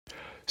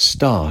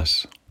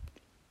Stars.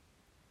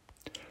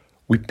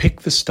 We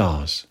pick the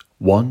stars,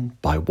 one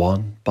by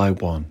one by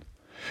one,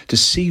 to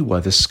see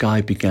where the sky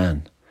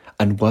began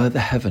and where the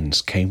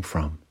heavens came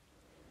from.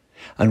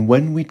 And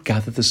when we'd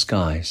gathered the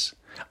skies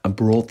and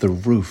brought the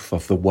roof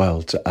of the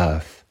world to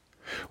earth,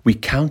 we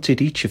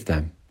counted each of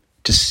them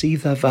to see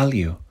their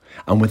value,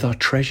 and with our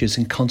treasures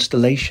in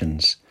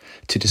constellations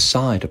to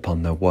decide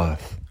upon their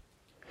worth.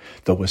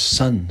 There were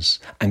suns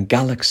and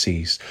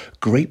galaxies,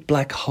 great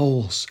black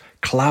holes,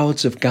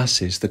 clouds of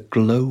gases that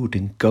glowed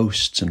in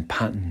ghosts and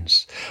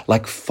patterns,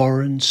 like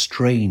foreign,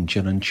 strange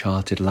and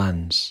uncharted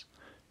lands.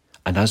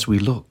 And as we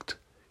looked,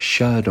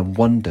 shared and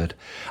wondered,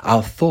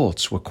 our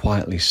thoughts were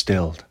quietly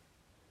stilled.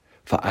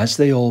 For as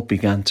they all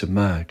began to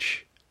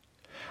merge,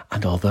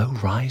 and although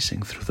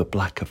rising through the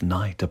black of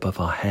night above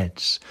our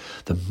heads,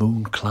 the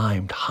moon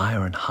climbed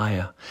higher and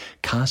higher,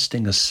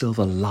 casting a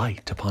silver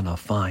light upon our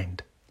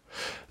find,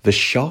 the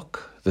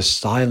shock, the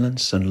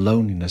silence and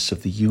loneliness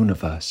of the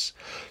universe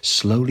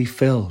slowly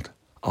filled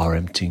our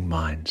emptying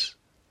minds.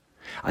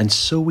 And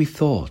so we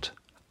thought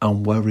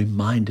and were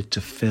reminded to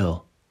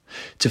fill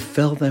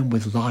them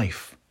with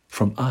life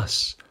from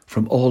us,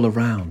 from all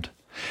around,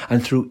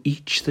 and through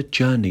each that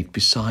journeyed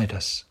beside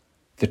us,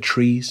 the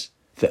trees,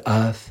 the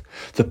earth,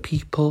 the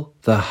people,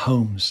 their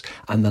homes,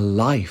 and the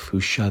life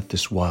who shared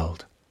this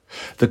world,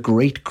 the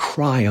great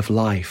cry of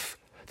life,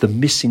 the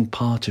missing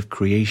part of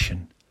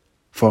creation.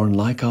 For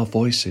unlike our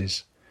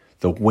voices,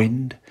 the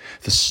wind,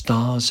 the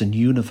stars and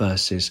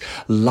universes,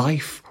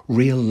 life,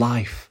 real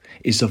life,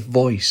 is a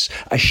voice,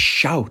 a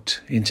shout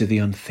into the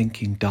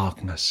unthinking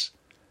darkness,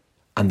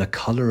 and the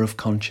colour of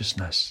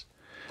consciousness,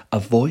 a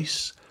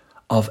voice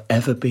of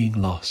ever being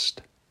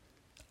lost,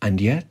 and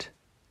yet,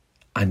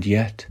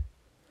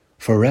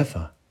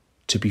 forever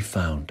to be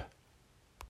found.